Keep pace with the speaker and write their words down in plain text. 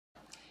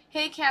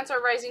Hey Cancer,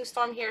 Rising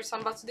Storm here. So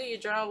I'm about to do your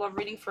general love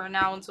reading for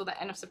now until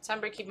the end of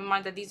September. Keep in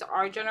mind that these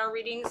are general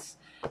readings.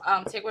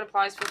 Take what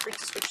applies. Feel free to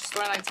switch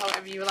your storyline, tell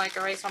whatever you like,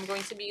 alright? So I'm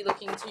going to be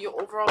looking into your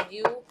overall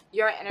view,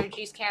 your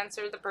energies,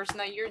 Cancer, the person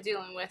that you're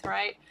dealing with,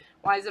 right?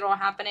 Why is it all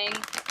happening?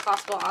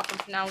 Possible outcome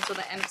from now until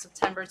the end of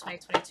September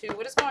 2022.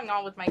 What is going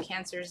on with my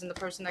Cancers and the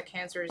person that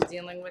Cancer is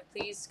dealing with?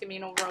 Please give me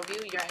an overall view,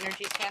 your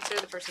energies, Cancer,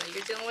 the person that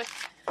you're dealing with.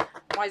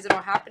 Why is it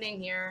all happening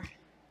here?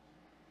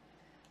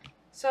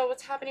 So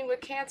what's happening with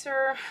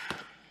Cancer?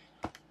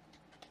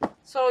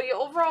 So your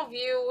overall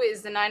view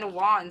is the Nine of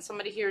Wands.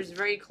 Somebody here is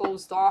very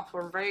closed off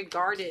or very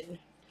guarded.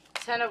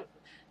 There's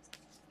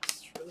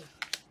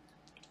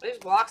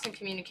blocks in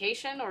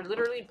communication or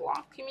literally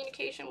blocked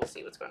communication. We'll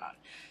see what's going on.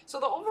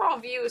 So the overall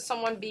view is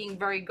someone being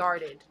very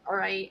guarded, all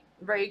right?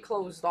 Very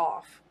closed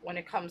off when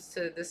it comes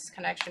to this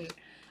connection.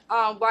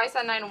 Why is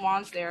that Nine of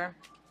Wands there?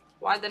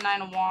 Why the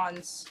Nine of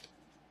Wands?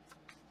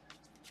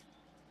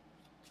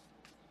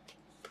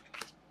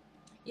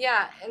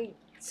 Yeah, and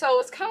so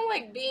it's kind of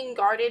like being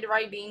guarded,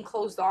 right? Being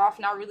closed off,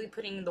 not really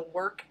putting in the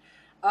work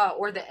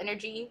or the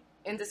energy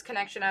in this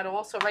connection at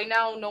all. So right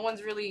now, no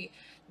one's really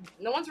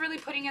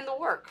putting in the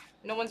work.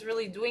 No one's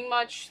really doing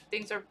much.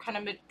 Things are kind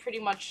of pretty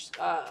much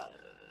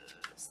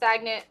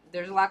stagnant.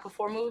 There's a lack of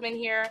forward movement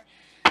here.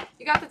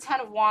 You got the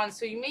Ten of Wands,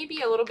 so you may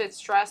be a little bit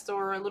stressed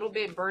or a little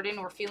bit burdened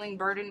or feeling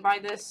burdened by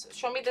this.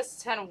 Show me this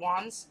Ten of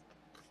Wands.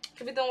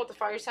 Could be done with the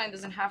fire sign,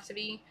 doesn't have to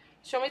be.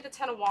 Show me the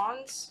Ten of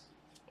Wands.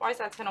 Why is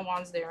that Ten of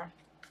Wands there?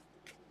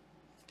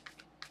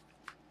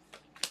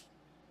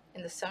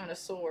 And the Seven of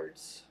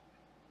Swords.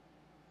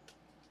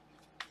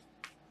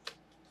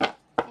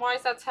 Why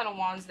is that Ten of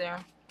Wands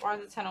there? Why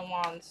the Ten of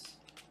Wands?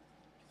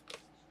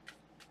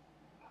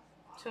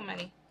 Too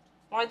many.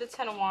 Why the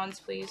Ten of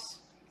Wands, please?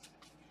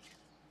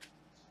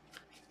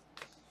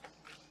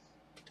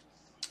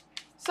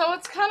 So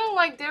it's kind of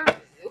like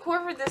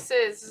whoever this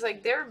is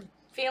like they're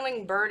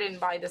feeling burdened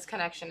by this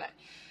connection.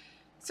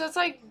 So it's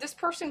like this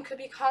person could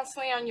be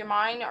constantly on your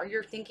mind, or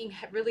you're thinking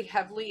really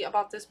heavily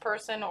about this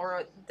person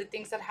or the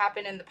things that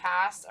happened in the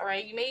past, all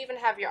right? You may even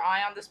have your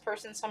eye on this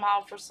person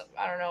somehow for some,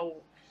 I don't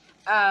know.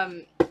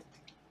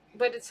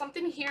 But it's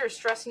something here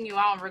stressing you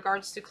out in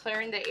regards to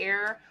clearing the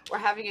air or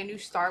having a new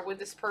start with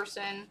this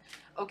person.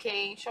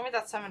 Okay, show me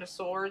that Seven of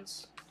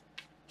Swords.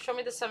 Show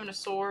me the Seven of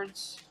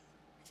Swords.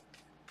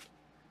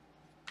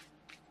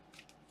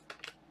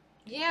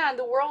 Yeah, and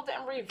the World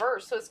in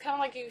reverse. So it's kind of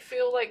like you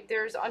feel like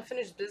there's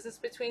unfinished business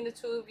between the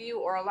two of you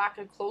or a lack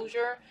of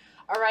closure.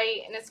 All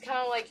right, and it's kind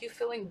of like you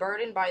feeling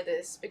burdened by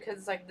this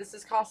because like this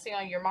is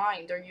constantly on your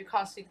mind or you're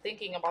constantly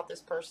thinking about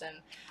this person.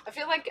 I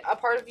feel like a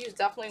part of you is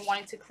definitely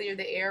wanting to clear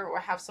the air or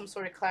have some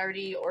sort of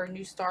clarity or a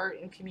new start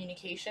in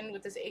communication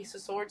with this Ace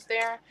of Swords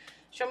there.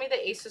 Show me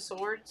the Ace of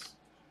Swords.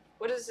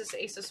 What is this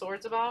Ace of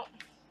Swords about?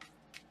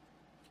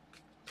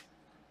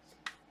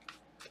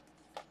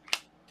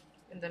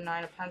 And the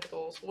Nine of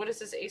Pentacles. What is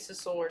this Ace of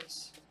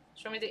Swords?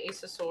 Show me the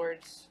Ace of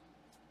Swords.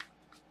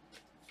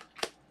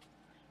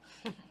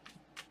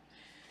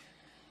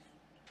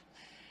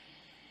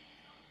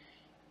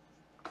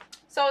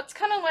 So it's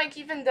kind of like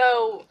even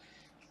though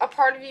a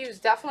part of you is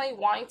definitely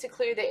wanting to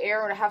clear the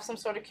air or to have some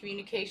sort of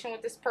communication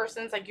with this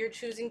person, it's like you're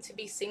choosing to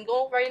be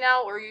single right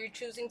now or you're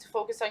choosing to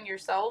focus on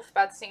yourself.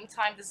 But at the same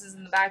time, this is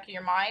in the back of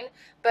your mind.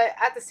 But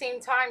at the same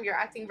time, you're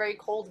acting very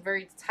cold,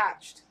 very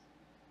detached.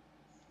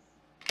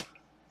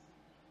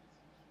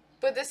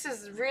 But this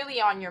is really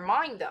on your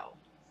mind, though.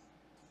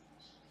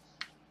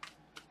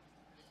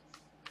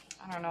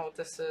 I don't know what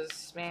this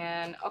is,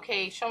 man.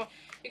 Okay, show me.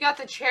 You got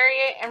the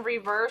Chariot in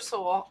reverse,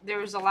 so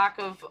there's a lack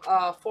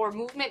of forward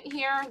movement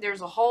here.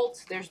 There's a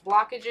halt. There's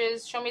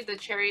blockages. Show me the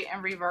Chariot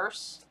in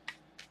reverse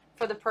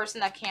for the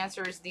person that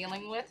Cancer is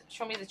dealing with.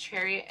 Show me the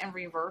Chariot in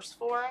reverse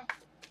for.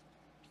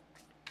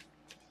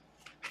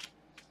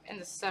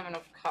 And the Seven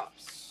of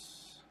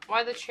Cups.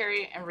 Why the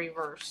Chariot in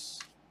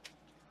reverse?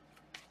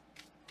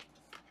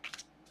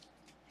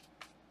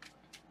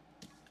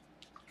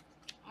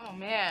 Oh,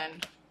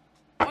 man.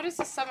 What is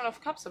the Seven of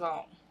Cups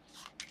about?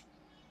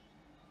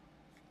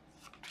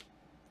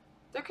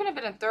 There could have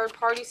been a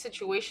third-party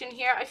situation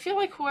here. I feel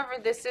like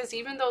whoever this is,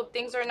 even though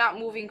things are not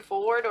moving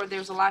forward or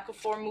there's a lack of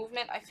forward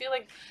movement, I feel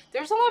like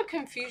there's a lot of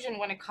confusion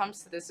when it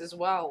comes to this as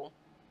well.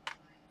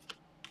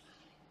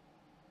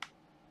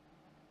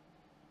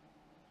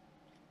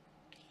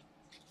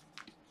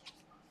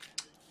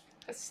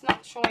 It's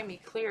not showing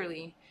me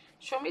clearly.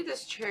 Show me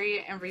this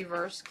Chariot in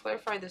reverse.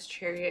 Clarify this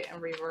Chariot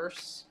in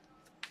reverse.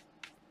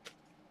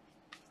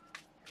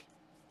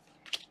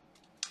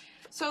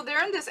 So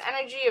they're in this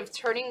energy of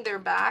turning their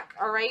back,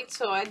 all right?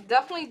 So I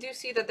definitely do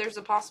see that there's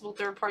a possible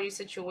third-party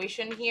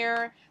situation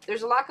here.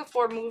 There's a lack of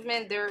forward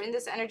movement. They're in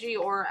this energy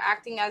or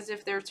acting as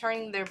if they're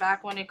turning their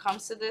back when it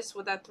comes to this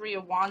with that Three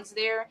of Wands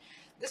there.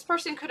 This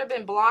person could have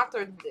been blocked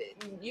or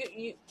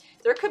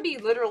there could be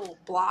literal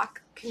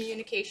block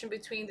communication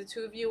between the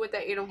two of you with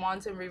the Eight of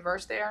Wands in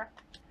reverse there.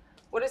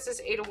 What is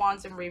this Eight of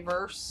Wands in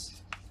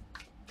reverse?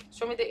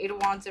 Show me the Eight of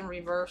Wands in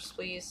reverse,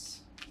 please.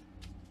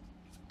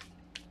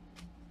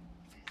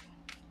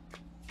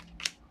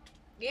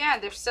 Yeah,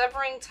 they're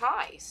severing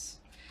ties.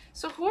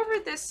 So whoever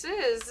this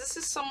is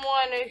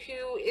someone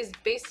who is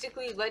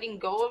basically letting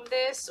go of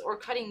this or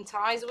cutting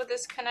ties with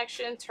this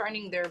connection,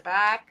 turning their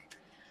back.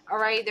 All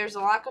right, there's a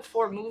lack of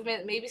forward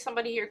movement. Maybe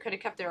somebody here could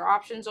have kept their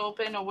options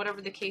open or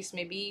whatever the case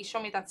may be.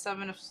 Show me that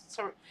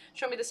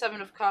show me the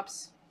 7 of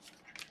Cups.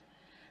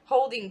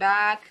 Holding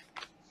back.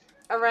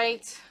 All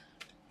right.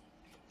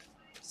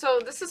 So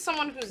this is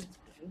someone who's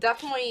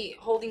definitely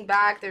holding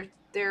back.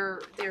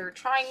 They're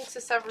trying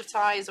to sever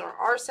ties or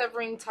are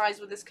severing ties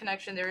with this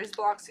connection. There is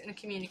blocks in the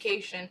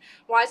communication.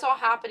 Why is all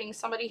happening?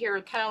 Somebody here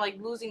kind of like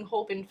losing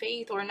hope and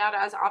faith or not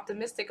as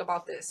optimistic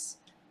about this.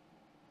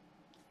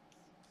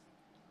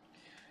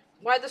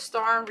 Why the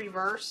Star in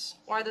reverse?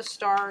 Why the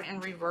Star in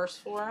reverse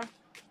for?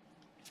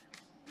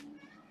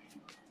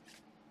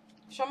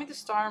 Show me the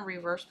Star in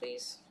reverse,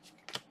 please.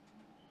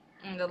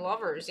 And the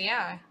Lovers,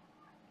 yeah.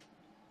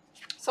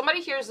 Somebody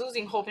here is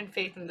losing hope and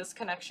faith in this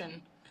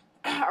connection.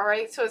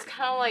 Alright, so it's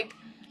kind of like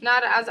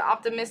not as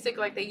optimistic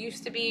like they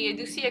used to be. I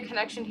do see a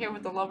connection here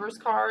with the Lovers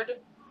card.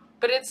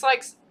 But it's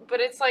like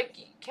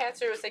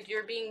Cancer, it's like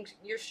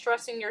you're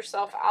stressing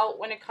yourself out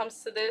when it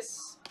comes to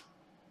this.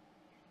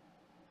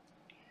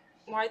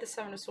 Why the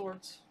 7 of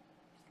Swords?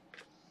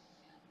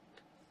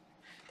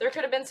 There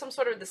could have been some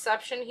sort of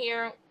deception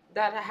here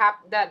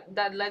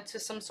that led to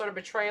some sort of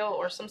betrayal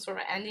or some sort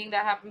of ending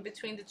that happened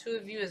between the two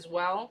of you as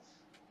well.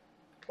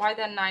 Why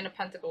that 9 of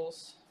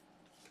Pentacles?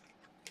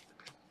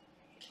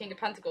 King of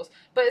Pentacles.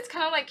 But it's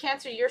kind of like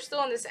Cancer, you're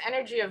still in this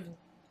energy of,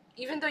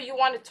 even though you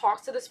want to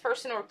talk to this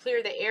person or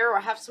clear the air or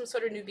have some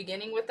sort of new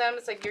beginning with them,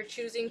 it's like you're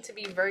choosing to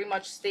be very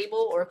much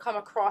stable or come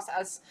across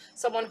as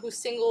someone who's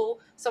single,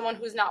 someone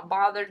who's not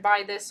bothered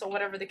by this or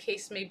whatever the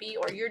case may be,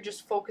 or you're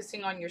just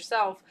focusing on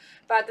yourself.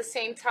 But at the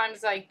same time,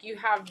 it's like you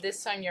have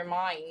this on your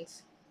mind.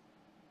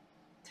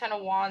 10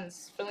 of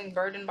Wands, feeling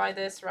burdened by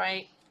this,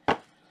 right?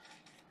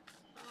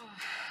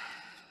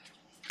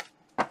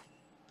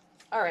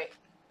 Alright.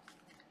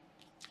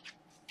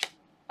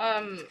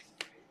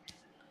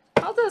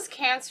 How does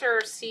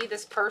Cancer see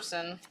this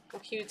person?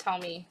 What can you tell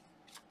me?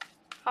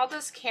 How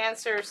does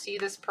Cancer see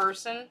this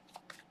person?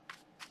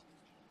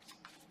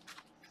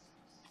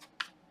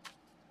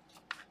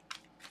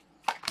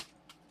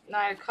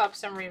 Knight of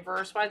Cups in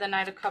reverse. Why the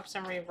Knight of Cups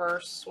in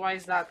reverse? Why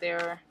is that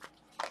there?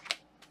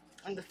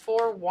 And the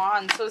 4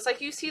 Wands. So it's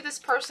like you see this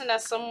person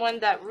as someone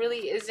that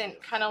really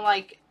isn't kind of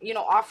like, you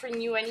know,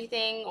 offering you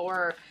anything,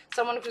 or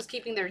someone who's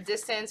keeping their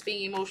distance,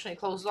 being emotionally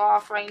closed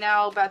off right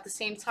now. But at the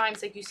same time,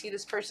 it's like you see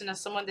this person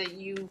as someone that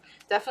you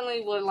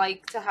definitely would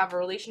like to have a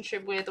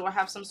relationship with or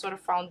have some sort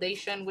of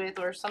foundation with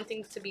or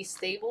something to be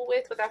stable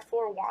with that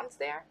 4 Wands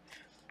there.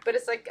 But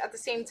it's like at the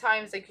same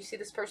time, it's like you see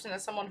this person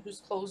as someone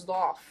who's closed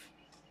off.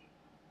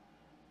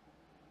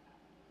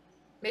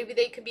 Maybe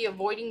they could be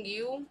avoiding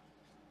you.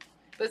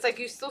 But it's like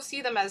you still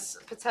see them as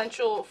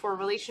potential for a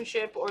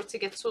relationship or to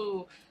get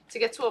to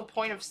a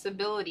point of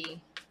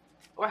stability.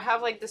 Or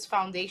have like this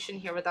foundation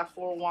here with that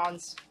 4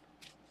 Wands.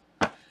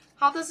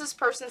 How does this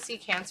person see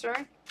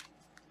Cancer?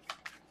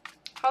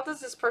 How does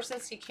this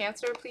person see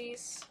Cancer,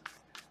 please?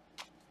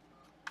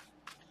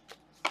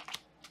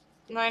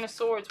 9 of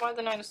Swords. Why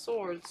the 9 of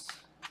Swords?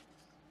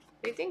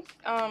 They think,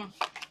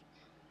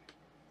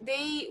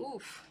 they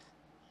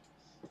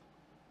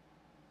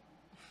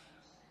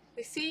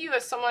see you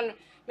as someone,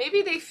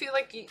 maybe they feel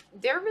like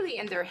they're really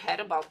in their head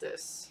about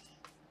this.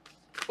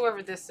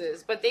 Whoever this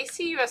is. But they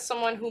see you as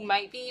someone who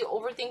might be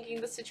overthinking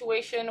the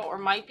situation or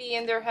might be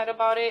in their head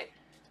about it.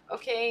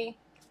 Okay.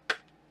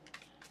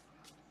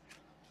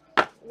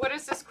 What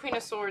is this Queen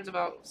of Swords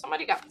about?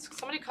 Somebody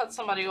cut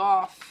somebody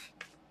off.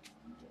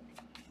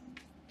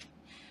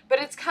 But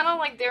it's kind of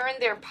like they're in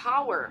their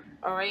power,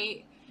 all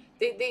right?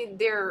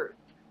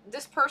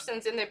 This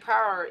person's in their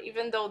power,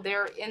 even though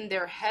they're in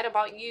their head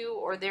about you,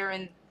 or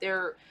they're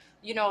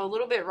you know, a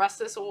little bit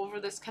restless over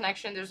this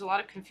connection. There's a lot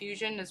of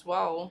confusion as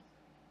well.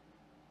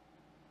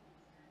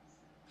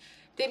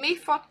 They may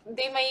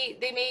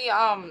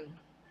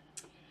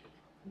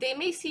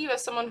see you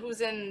as someone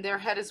who's in their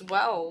head as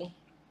well.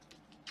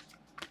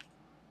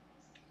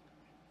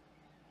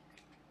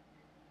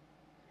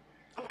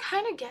 I'm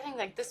kind of getting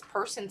like this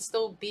person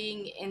still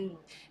being in,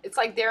 it's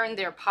like they're in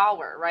their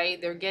power,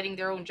 right? They're getting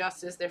their own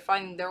justice. They're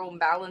finding their own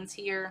balance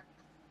here.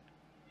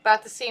 But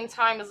at the same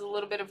time, it's a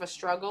little bit of a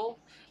struggle.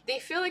 They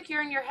feel like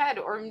you're in your head,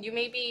 or you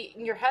may be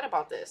in your head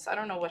about this. I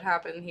don't know what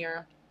happened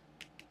here.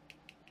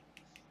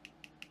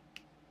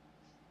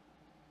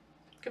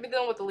 Could be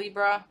dealing with the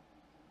Libra.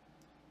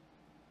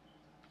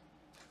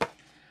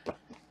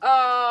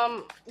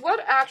 What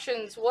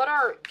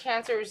are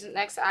Cancer's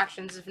next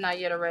actions if not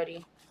yet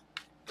already?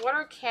 What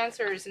are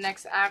Cancer's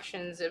next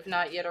actions if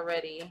not yet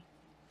already?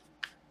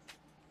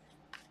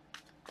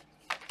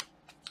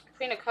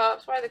 Queen of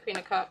Cups. Why the Queen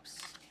of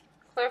Cups?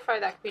 Clarify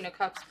that Queen of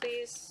Cups,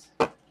 please.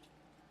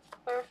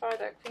 Clarify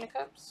that Queen of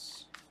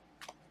Cups.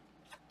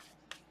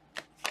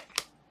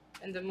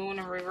 And the Moon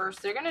in reverse.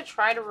 They're going to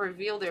try to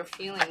reveal their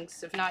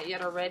feelings if not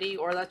yet already,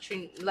 or let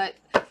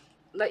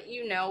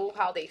you know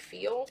how they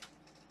feel.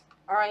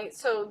 All right,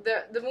 so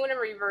the moon in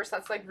reverse,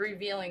 that's like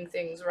revealing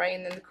things, right?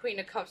 And then the Queen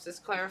of Cups is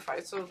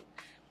clarified. So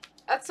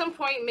at some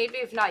point, maybe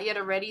if not yet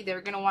already,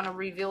 they're going to want to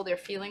reveal their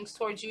feelings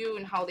towards you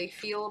and how they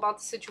feel about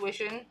the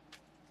situation.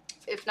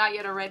 If not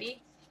yet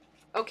already.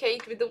 Okay, you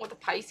could be dealing with the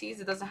Pisces.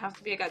 It doesn't have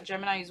to be. I got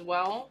Gemini as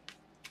well.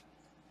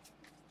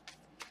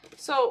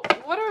 So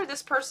what are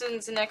this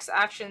person's next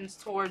actions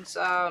towards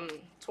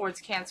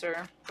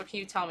Cancer? What can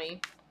you tell me?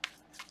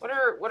 What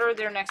are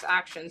their next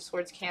actions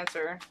towards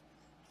Cancer?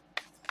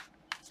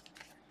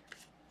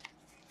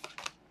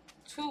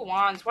 Two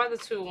Wands. Why the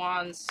Two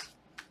Wands?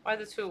 Why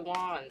the Two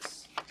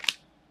Wands?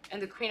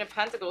 And the Queen of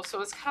Pentacles.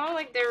 So it's kind of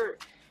like they're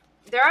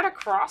at a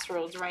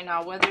crossroads right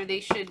now, whether they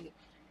should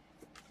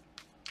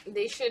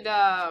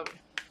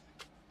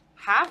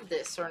have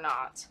this or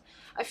not.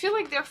 I feel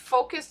like they're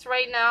focused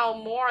right now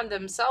more on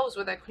themselves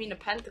with that Queen of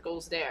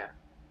Pentacles there.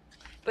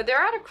 But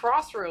they're at a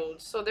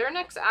crossroads, so their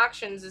next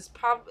actions is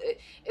probably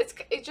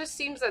it just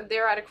seems that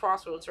they're at a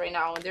crossroads right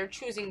now and they're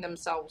choosing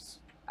themselves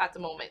at the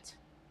moment.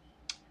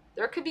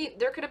 There could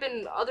have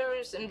been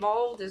others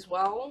involved as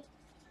well.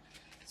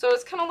 So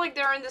it's kind of like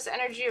they're in this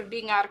energy of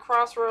being at a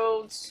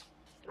crossroads,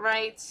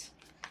 right?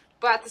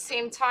 But at the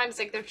same time, it's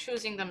like they're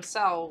choosing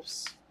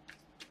themselves.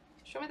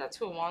 Show me that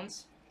Two of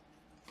Wands.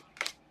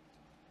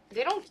 It's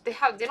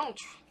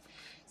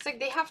like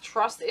they have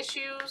trust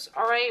issues,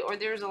 all right? Or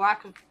there's a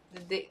lack of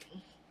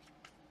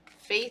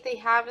faith they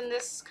have in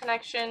this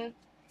connection.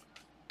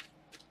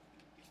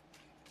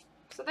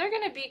 So they're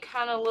going to be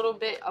kind of a little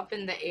bit up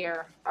in the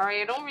air, all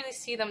right? I don't really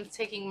see them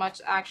taking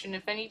much action.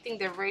 If anything,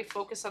 they're very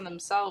focused on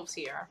themselves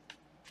here.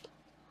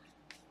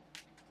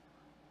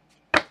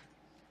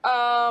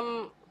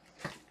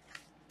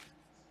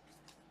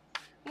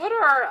 What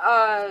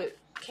are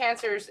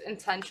Cancer's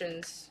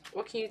intentions?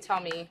 What can you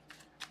tell me?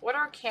 What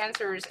are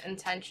Cancer's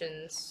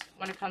intentions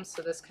when it comes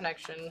to this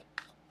connection?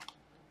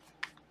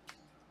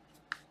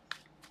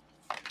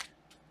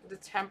 The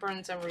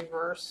Temperance in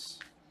reverse.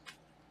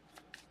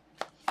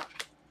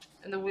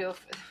 And the Wheel of...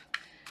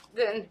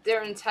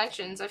 their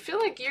intentions. I feel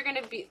like you're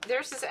going to be...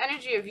 There's this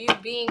energy of you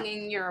being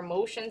in your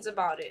emotions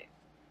about it.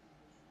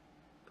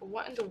 But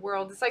what in the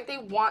world? It's like they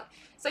want...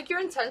 It's like your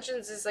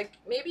intentions is like...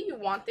 Maybe you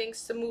want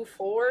things to move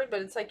forward,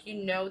 but it's like you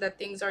know that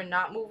things are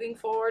not moving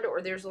forward,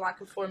 or there's a lack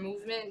of forward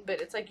movement,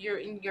 but it's like you're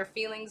in your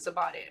feelings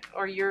about it.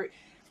 Or you're...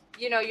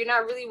 You know, you're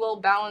not really well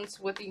balanced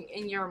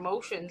in your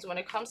emotions when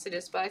it comes to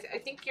this. But I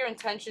think your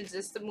intentions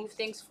is to move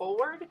things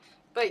forward,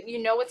 but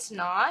you know it's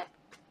not.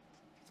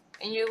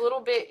 And you're a little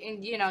bit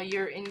in, you know,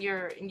 you're in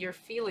your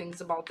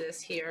feelings about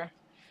this here.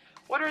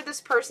 What are this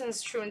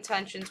person's true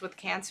intentions with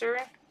Cancer?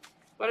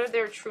 What are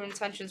their true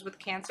intentions with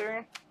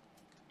Cancer?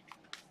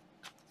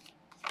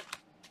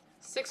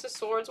 Six of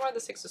Swords. Why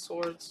the Six of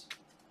Swords?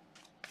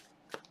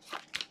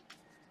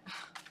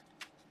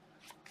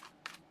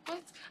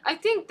 I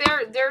think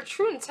their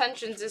true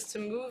intentions is to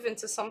move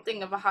into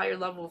something of a higher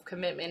level of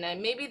commitment,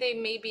 and maybe they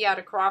may be at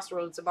a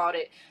crossroads about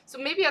it. So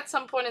maybe at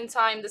some point in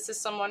time, this is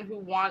someone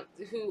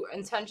who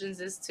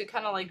intentions is to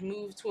kind of like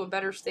move to a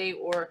better state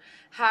or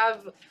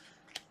have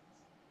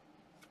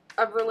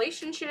a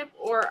relationship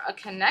or a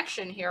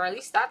connection here. At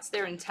least that's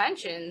their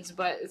intentions,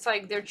 but it's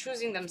like they're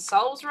choosing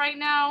themselves right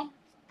now.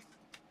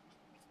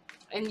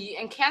 And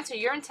Cancer,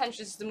 your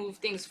intention is to move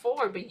things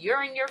forward, but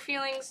you're in your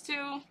feelings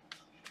too.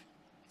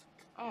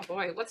 Oh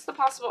boy, what's the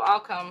possible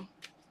outcome?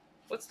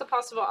 What's the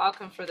possible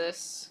outcome for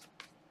this?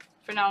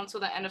 For now until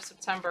the end of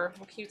September.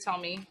 What can you tell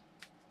me?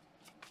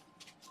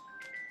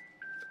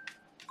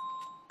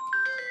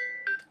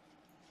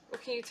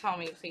 What can you tell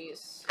me,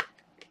 please?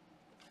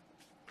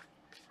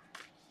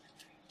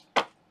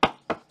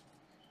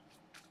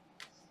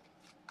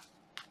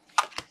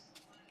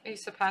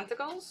 Ace of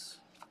Pentacles.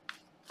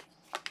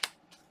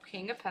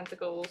 King of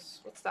Pentacles.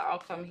 What's the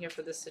outcome here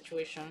for this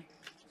situation?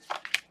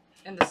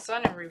 And the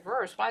Sun in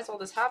reverse. Why is all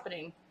this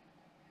happening?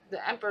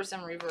 The Empress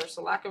in reverse.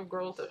 A lack of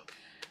growth.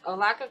 A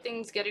lack of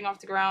things getting off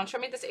the ground. Show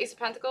me this Ace of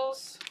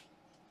Pentacles.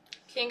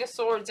 King of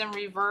Swords in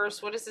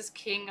reverse. What is this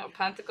King of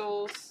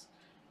Pentacles?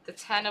 The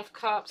Ten of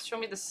Cups. Show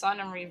me the Sun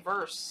in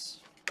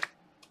reverse.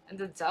 And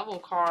the Devil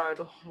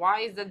card. Why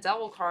is the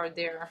Devil card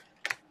there?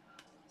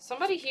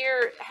 Somebody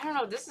here, I don't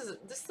know, this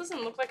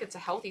doesn't look like it's a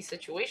healthy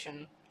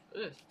situation.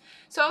 Ugh.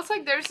 So it's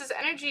like there's this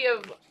energy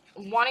of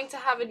wanting to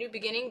have a new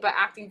beginning, but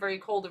acting very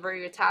cold or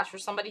very attached, or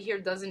somebody here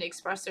doesn't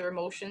express their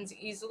emotions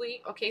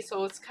easily. Okay,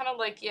 so it's kind of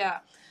like, yeah,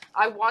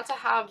 I want to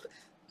have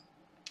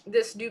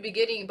this new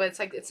beginning, but it's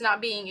like it's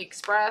not being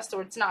expressed,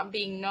 or it's not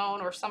being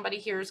known, or somebody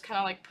here is kind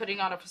of like putting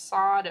on a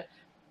facade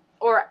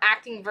or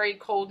acting very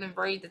cold and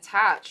very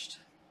detached.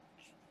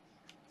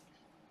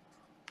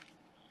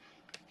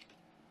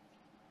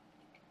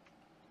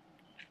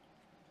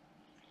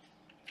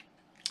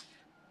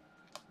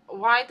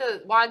 Why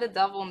the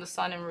Devil and the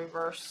Sun in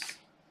reverse?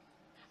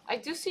 I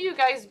do see you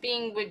guys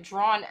being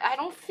withdrawn. I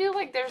don't feel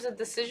like there's a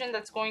decision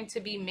that's going to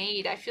be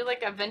made. I feel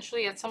like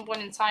eventually at some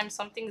point in time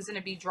something's going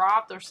to be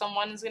dropped, or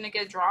someone's going to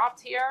get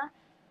dropped here.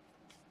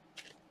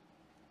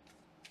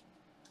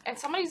 And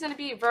somebody's going to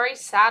be very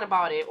sad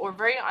about it or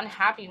very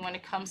unhappy when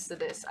it comes to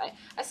this.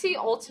 I see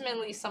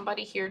ultimately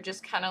somebody here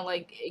just kind of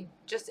like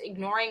just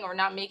ignoring or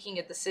not making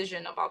a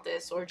decision about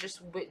this, or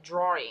just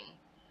withdrawing.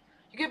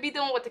 You could be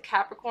dealing with the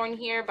Capricorn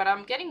here, but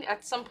I'm getting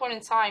at some point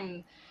in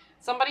time,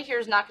 somebody here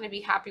is not going to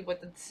be happy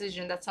with the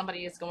decision that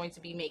somebody is going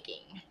to be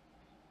making.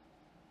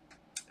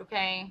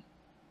 Okay?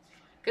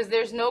 Because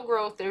there's no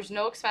growth, there's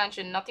no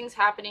expansion, nothing's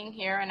happening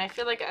here, and I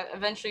feel like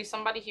eventually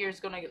somebody here is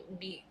going to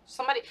be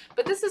somebody,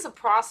 but this is a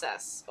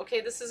process,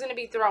 okay? This is going to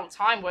be throughout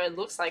time, what it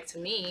looks like to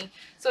me.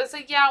 So it's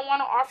like, yeah, I want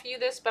to offer you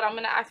this, but I'm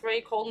going to act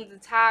very cold and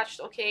detached,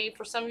 okay?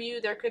 For some of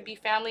you, there could be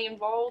family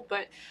involved,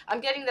 but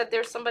I'm getting that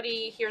there's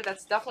somebody here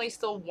that's definitely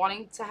still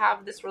wanting to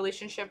have this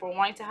relationship or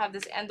wanting to have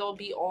this end-all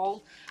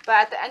be-all, but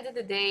at the end of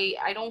the day,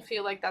 I don't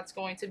feel like that's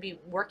going to be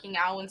working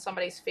out in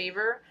somebody's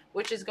favor,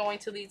 which is going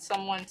to lead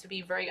someone to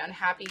be very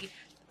unhappy.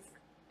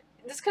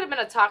 This could have been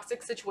a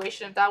toxic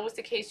situation. If that was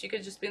the case, you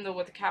could just be in there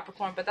with a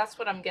Capricorn, but that's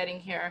what I'm getting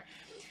here.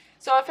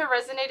 So if it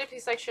resonated,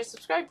 please like, share,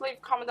 subscribe, leave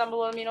a comment down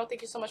below. Let me know.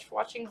 Thank you so much for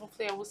watching.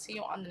 Hopefully I will see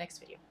you on the next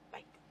video.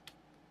 Bye.